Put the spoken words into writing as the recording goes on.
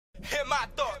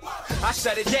I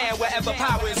shut it down wherever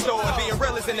power is stored. Being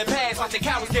real is in the past, watch the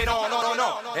cowards get on.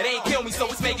 It ain't kill me, so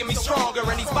it's making me stronger.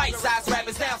 And these bite-sized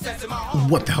rappers now sensing my own.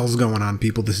 What the hell's going on,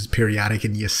 people? This is Periodic,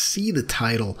 and you see the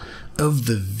title of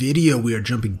the video. We are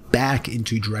jumping back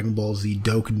into Dragon Ball Z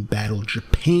Dokkan Battle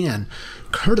Japan,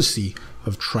 courtesy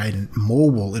of Trident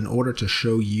Mobile, in order to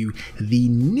show you the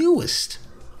newest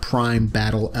Prime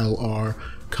Battle LR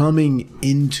coming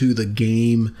into the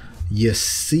game. You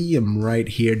see him right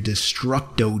here,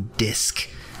 Destructo Disc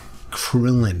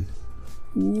Krillin.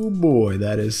 Oh boy,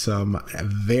 that is some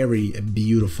very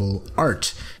beautiful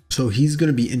art. So he's going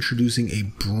to be introducing a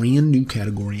brand new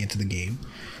category into the game,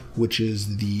 which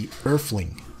is the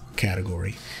Earthling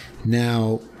category.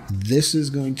 Now, this is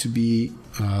going to be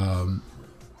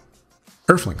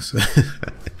Earthlings.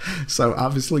 So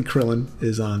obviously Krillin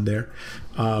is on there.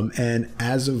 And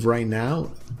as of right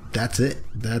now, that's it.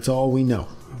 That's all we know.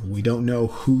 We don't know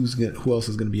who else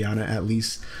is going to be on it. At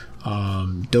least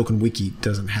Dokkan Wiki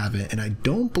doesn't have it, and I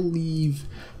don't believe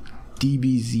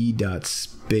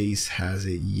Dbz has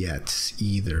it yet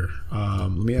either.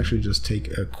 Let me actually just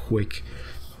take a quick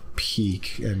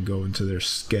peek and go into their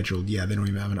schedule. Yeah, they don't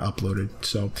even have it uploaded.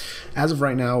 So as of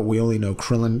right now, we only know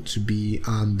Krillin to be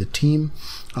on the team.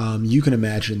 You can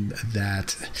imagine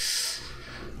that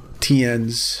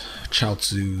Tien's,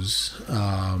 Chaozu's,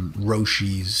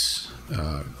 Roshi's,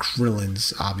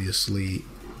 Krillin's, obviously,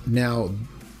 now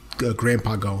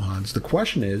Grandpa Gohan's. The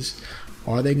question is,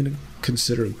 are they going to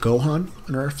consider Gohan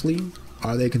an Earthling?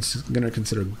 Are they going to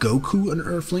consider Goku an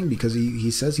Earthling? Because he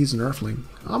says he's an Earthling.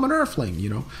 I'm an Earthling, you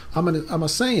know. I'm a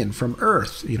Saiyan from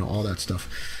Earth, you know, all that stuff.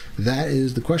 That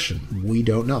is the question. We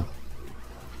don't know.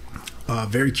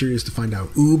 Very curious to find out.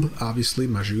 Obviously,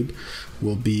 Majub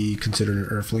will be considered an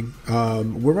Earthling.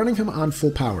 We're running him on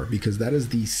full power because that is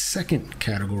the second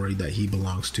category that he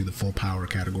belongs to, the full power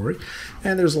category.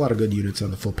 And there's a lot of good units on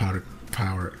the full power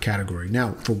category.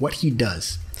 Now, for what he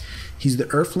does, he's the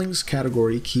Earthlings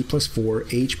category, Ki +4,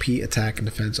 HP, attack, and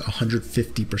defense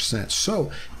 150%.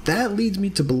 So that leads me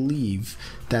to believe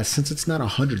that since it's not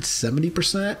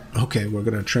 170%, okay, we're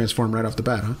going to transform right off the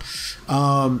bat,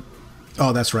 huh?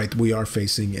 Oh, that's right. We are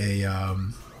facing a,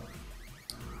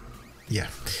 yeah.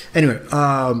 Anyway,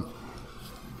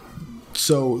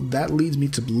 so that leads me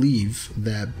to believe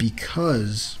that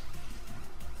because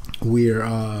we're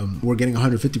getting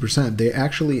 150%, they're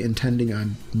actually intending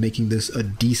on making this a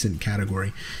decent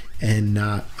category and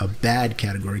not a bad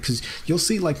category, because you'll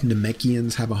see like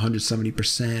Namekians have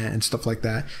 170% and stuff like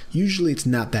that. Usually it's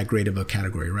not that great of a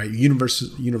category, right? Universe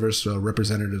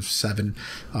Representative 7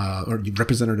 or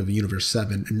Representative of Universe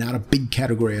 7, not a big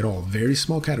category at all. Very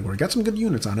small category. Got some good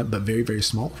units on it, but very, very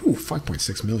small. Ooh,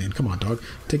 5.6 million. Come on, dog.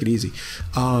 Take it easy.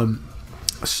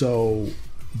 So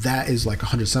that is like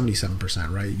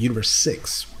 177%, right? Universe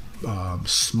 6,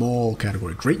 small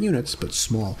category, great units, but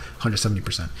small,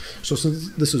 170%. So since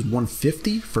this is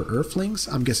 150 for Earthlings,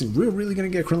 I'm guessing we're really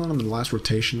going to get Krillin on the last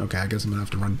rotation. Okay, I guess I'm going to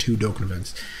have to run 2 Dokkan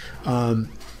events.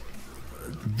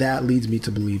 That leads me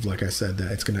to believe, like I said,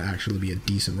 that it's going to actually be a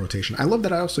decent rotation. I love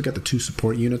that I also get the 2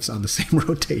 support units on the same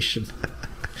rotation.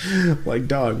 Like,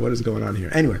 dog, what is going on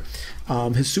here? Anyway,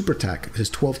 his super attack,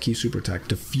 his 12-key super attack,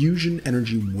 Diffusion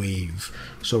Energy Wave.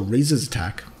 So raises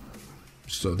attack.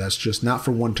 So that's just not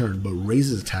for 1 turn, but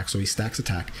raises attack, so he stacks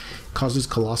attack. Causes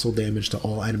colossal damage to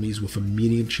all enemies with a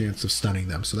medium chance of stunning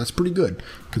them. So that's pretty good,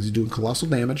 because he's doing colossal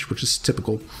damage, which is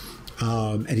typical.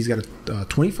 And he's got a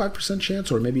 25% chance,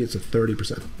 or maybe it's a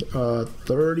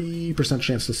 30%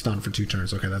 chance to stun for 2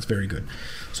 turns. Okay, that's very good.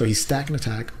 So he's stacking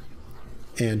attack,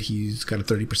 and he's got a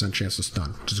 30% chance to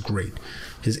stun, which is great.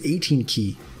 His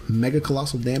 18-key, Mega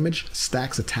Colossal Damage,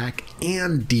 stacks attack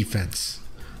and defense.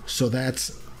 So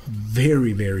that's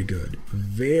very, very good.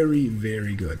 Very,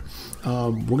 very good.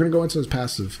 We're going to go into his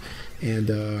passive, and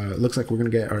it looks like we're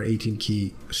going to get our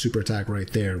 18-key super attack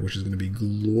right there, which is going to be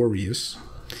glorious.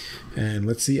 And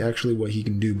let's see actually what he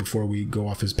can do before we go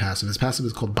off his passive. His passive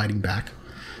is called Biting Back,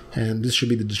 and this should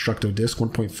be the Destructo Disc,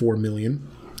 1.4 million.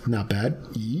 Not bad.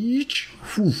 Each.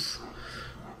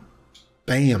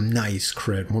 Bam, nice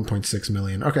crit, 1.6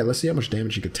 million. Okay, let's see how much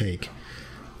damage he could take.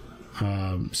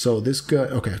 So this guy,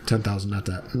 okay, 10,000, not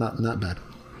bad.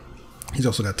 He's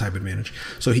also got type advantage.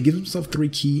 So he gives himself 3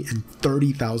 key and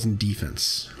 30,000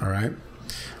 defense. All right.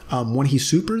 When he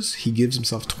supers, he gives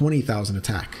himself 20,000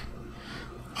 attack.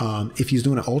 If he's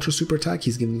doing an ultra super attack,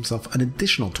 he's giving himself an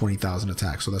additional 20,000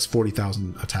 attack. So that's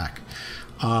 40,000 attack.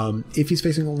 If he's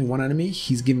facing only 1 enemy,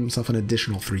 he's giving himself an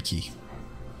additional 3 key.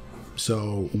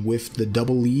 So with the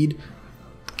double lead,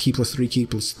 Ki +3, Ki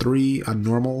 +3 on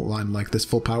normal line like this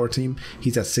full power team,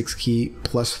 he's at 6 key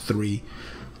 +3.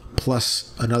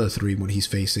 plus another 3 when he's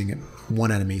facing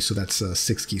one enemy. So that's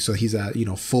 6 ki. So he's at, you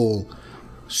know, full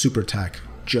super attack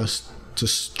just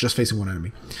facing one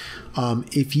enemy.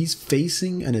 If he's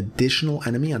facing an additional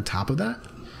enemy on top of that,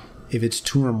 if it's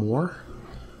 2 or more,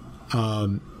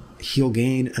 he'll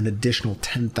gain an additional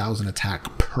 10,000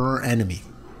 attack per enemy.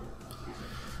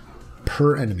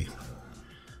 Per enemy.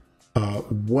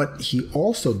 What he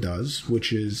also does,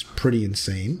 which is pretty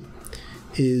insane,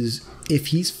 is if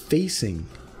he's facing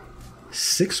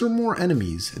 6 or more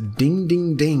enemies, ding,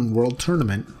 ding, ding, world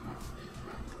tournament,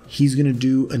 he's going to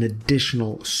do an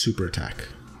additional super attack.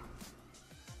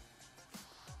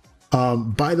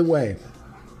 By the way,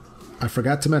 I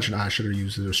forgot to mention, I should have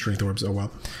used the strength orbs, oh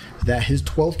well, that his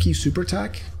 12 ki super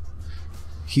attack,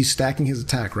 he's stacking his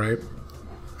attack, right?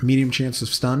 Medium chance of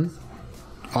stun,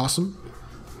 awesome.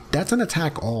 That's an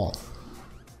attack all.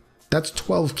 That's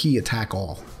 12 ki attack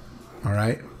all, all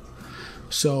right?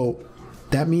 So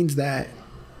that means that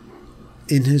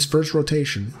in his first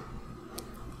rotation,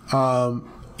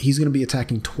 he's going to be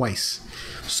attacking twice.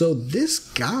 So this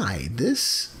guy,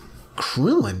 this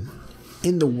Krillin,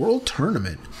 in the world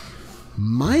tournament,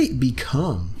 might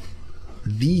become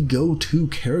the go-to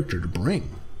character to bring.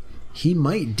 He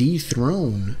might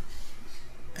dethrone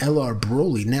LR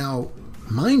Broly. Now,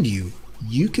 mind you,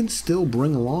 you can still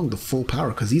bring along the full power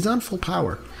because he's on full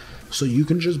power. So you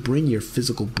can just bring your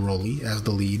physical Broly as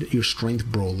the lead, your strength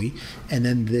Broly, and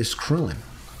then this Krillin.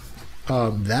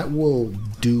 That will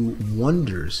do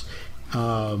wonders.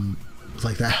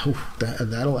 Like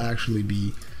that'll actually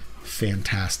be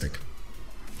fantastic.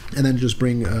 And then just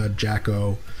bring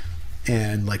Jacko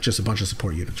and like just a bunch of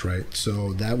support units, right?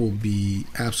 So that will be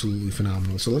absolutely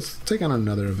phenomenal. So let's take on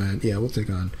another event. Yeah, we'll take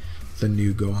on the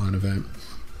new Gohan event.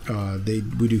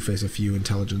 We do face a few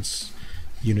intelligence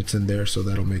units in there, so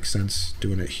that'll make sense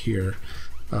doing it here.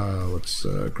 Let's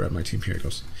grab my team. Here it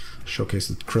goes. Showcase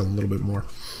the Krillin a little bit more.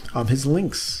 His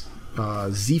links,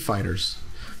 Z Fighters,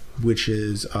 which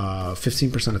is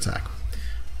 15% attack.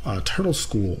 Turtle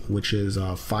School, which is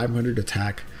 500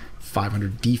 attack,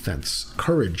 500 defense.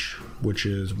 Courage, which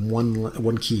is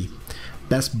one ki.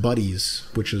 Best Buddies,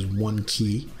 which is 1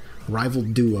 ki. Rival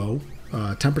Duo,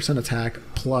 10% attack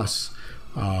plus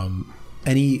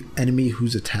any enemy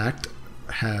who's attacked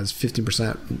has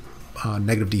 15%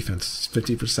 negative defense,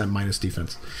 50% minus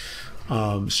defense.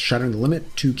 Shattering the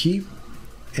Limit, 2 ki,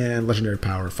 and Legendary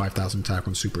Power, 5,000 attack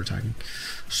when super attacking.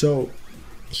 So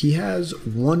he has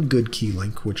one good key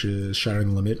link, which is Shattering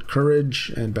the Limit.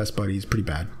 Courage and Best Buddies, pretty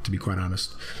bad, to be quite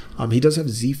honest. He does have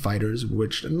Z Fighters,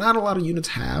 which not a lot of units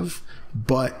have,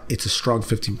 but it's a strong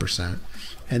 15%.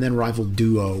 And then Rival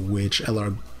Duo, which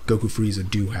LR Goku Frieza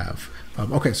do have.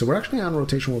 Okay, so we're actually on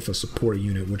rotation with a support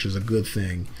unit, which is a good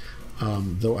thing.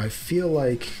 Though I feel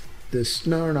like this...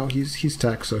 No, he's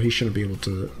tech, so he shouldn't be able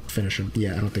to finish him.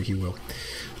 Yeah, I don't think he will.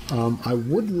 I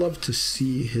would love to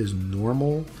see his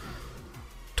normal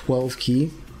 12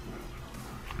 ki.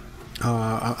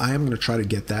 I am going to try to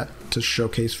get that to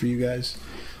showcase for you guys,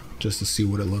 just to see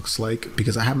what it looks like,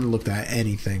 because I haven't looked at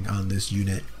anything on this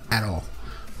unit at all.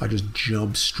 I just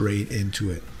jumped straight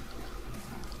into it.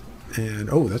 And,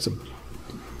 oh, that's a...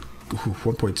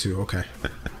 1.2, okay.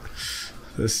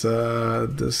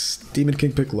 This Demon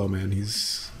King Piccolo, man,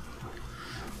 he's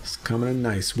coming in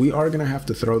nice. We are gonna have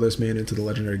to throw this man into the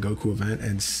Legendary Goku event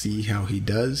and see how he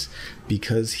does,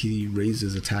 because he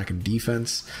raises attack and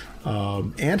defense,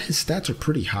 and his stats are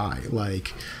pretty high.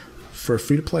 Like for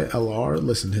free-to-play LR,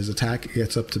 listen, his attack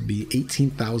gets up to be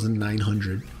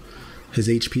 18,900, his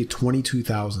HP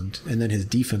 22,000, and then his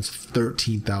defense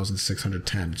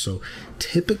 13,610. So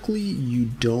typically you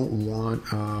don't want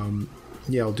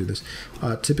yeah, I'll do this.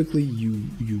 Typically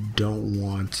you don't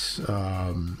want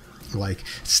like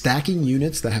stacking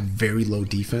units that have very low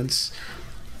defense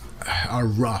are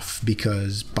rough,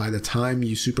 because by the time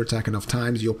you super attack enough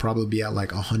times, you'll probably be at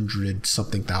like 100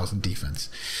 something thousand defense.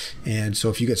 And so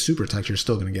if you get super attacked, you're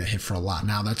still going to get hit for a lot.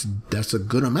 Now that's a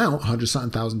good amount. 100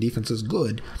 something thousand defense is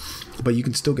good, but you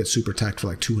can still get super attacked for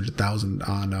like 200,000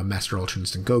 on Master Ultra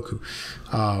Instinct Goku.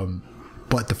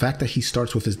 But the fact that he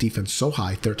starts with his defense so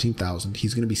high, 13,000,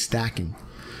 he's going to be stacking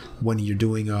when you're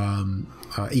doing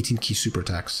 18 ki super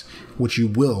attacks, which you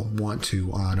will want to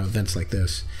on events like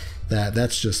this.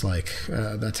 That's just like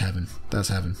that's heaven. That's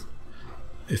heaven.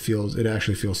 It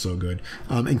actually feels so good.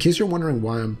 In case you're wondering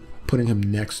why I'm putting him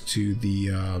next to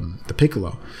the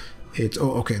Piccolo, it's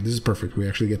okay. This is perfect. We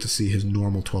actually get to see his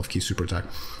normal 12 ki super attack.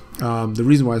 The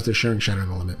reason why is they're sharing Shattering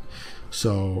the Limit.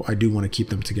 So I do want to keep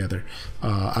them together.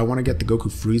 I want to get the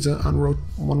Goku Frieza on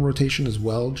one rotation as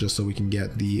well, just so we can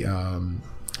get the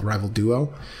Rival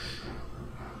Duo.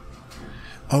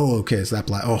 Oh, okay, it's that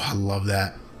black. Oh, I love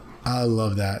that. I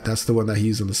love that. That's the one that he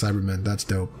used on the Cybermen. That's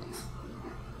dope.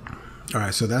 All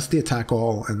right, so that's the attack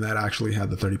all, and that actually had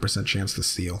the 30% chance to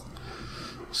steal.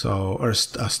 So, or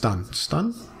stun.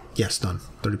 Stun? Yeah, stun.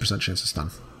 30% chance to stun.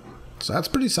 So that's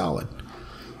pretty solid.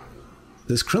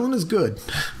 This Krillin is good.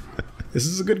 This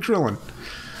is a good Krillin.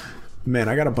 Man,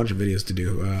 I got a bunch of videos to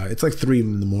do. It's like 3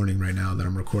 in the morning right now that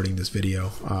I'm recording this video.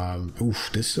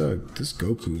 This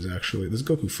Goku is actually... This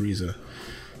Goku Frieza.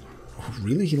 Oh,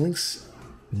 really? He links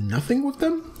nothing with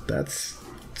them? That's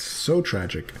so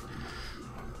tragic.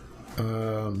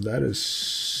 That is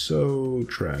so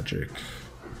tragic.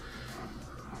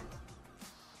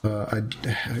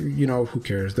 You know, who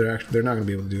cares? They're not going to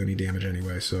be able to do any damage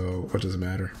anyway, so what does it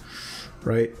matter?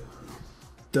 Right?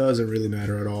 Doesn't really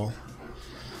matter at all.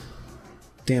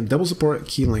 Damn, double support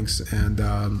key links, and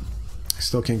I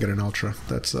still can't get an ultra.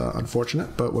 That's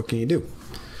unfortunate, but what can you do?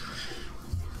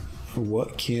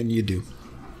 What can you do?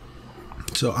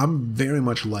 So I'm very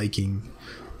much liking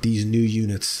these new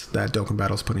units that Dokkan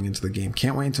Battle's putting into the game.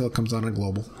 Can't wait until it comes out on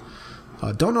global.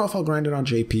 Don't know if I'll grind it on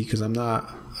JP because I'm not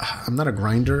a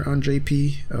grinder on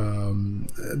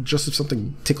JP. Just if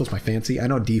something tickles my fancy. I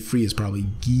know D-Free is probably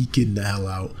geeking the hell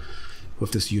out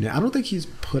with this unit. I don't think he's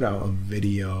put out a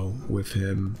video with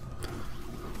him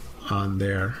on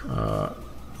there.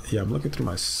 Yeah, I'm looking through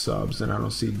my subs and I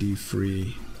don't see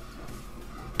D-Free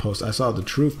post. I saw The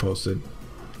Truth posted.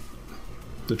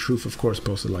 The Truth, of course,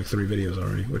 posted like 3 videos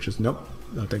already, which is, nope,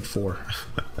 I think 4.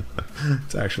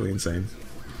 It's actually insane.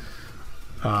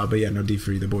 But yeah, no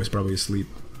D-Free. The boy's probably asleep.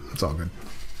 It's all good.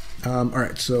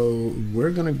 Alright, so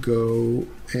we're gonna go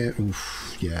and...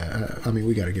 yeah, I mean,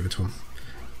 we gotta give it to him.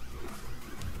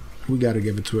 We gotta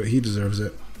give it to it. He deserves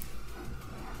it.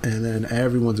 And then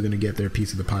everyone's gonna get their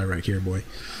piece of the pie right here, boy.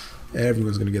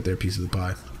 Everyone's gonna get their piece of the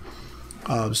pie.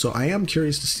 So I am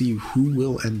curious to see who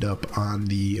will end up on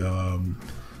the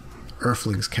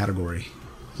Earthlings category.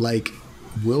 Like,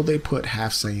 will they put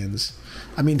half Saiyans?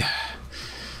 I mean,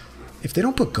 if they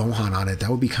don't put Gohan on it, that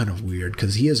would be kind of weird,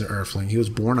 because he is an Earthling. He was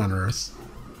born on Earth.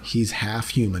 He's half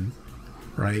human,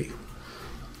 right?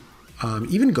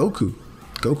 Even Goku.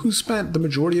 Goku spent the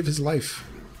majority of his life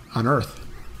on Earth.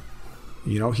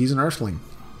 You know, he's an Earthling.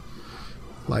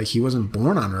 Like, he wasn't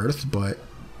born on Earth, but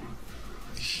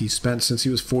he spent since he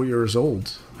was 4 years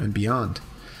old and beyond,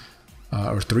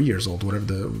 or 3 years old,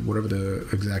 whatever the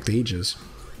exact age is.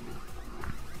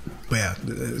 But yeah,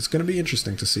 it's going to be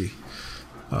interesting to see.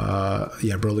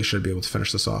 Yeah, Broly should be able to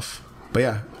finish this off. But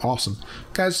yeah, awesome.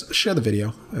 Guys, share the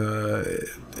video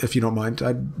if you don't mind.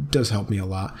 That does help me a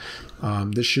lot.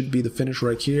 This should be the finish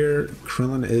right here.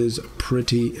 Krillin is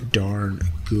pretty darn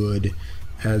good,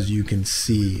 as you can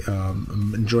see.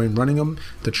 I'm enjoying running them.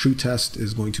 The true test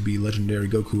is going to be Legendary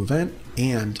Goku event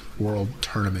and World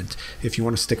Tournament. If you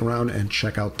want to stick around and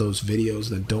check out those videos,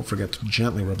 then don't forget to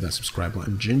gently rub that subscribe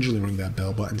button, gingerly ring that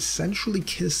bell button, sensually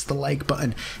kiss the like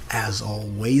button. As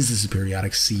always, this is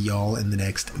Periodik. See y'all in the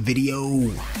next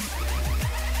video.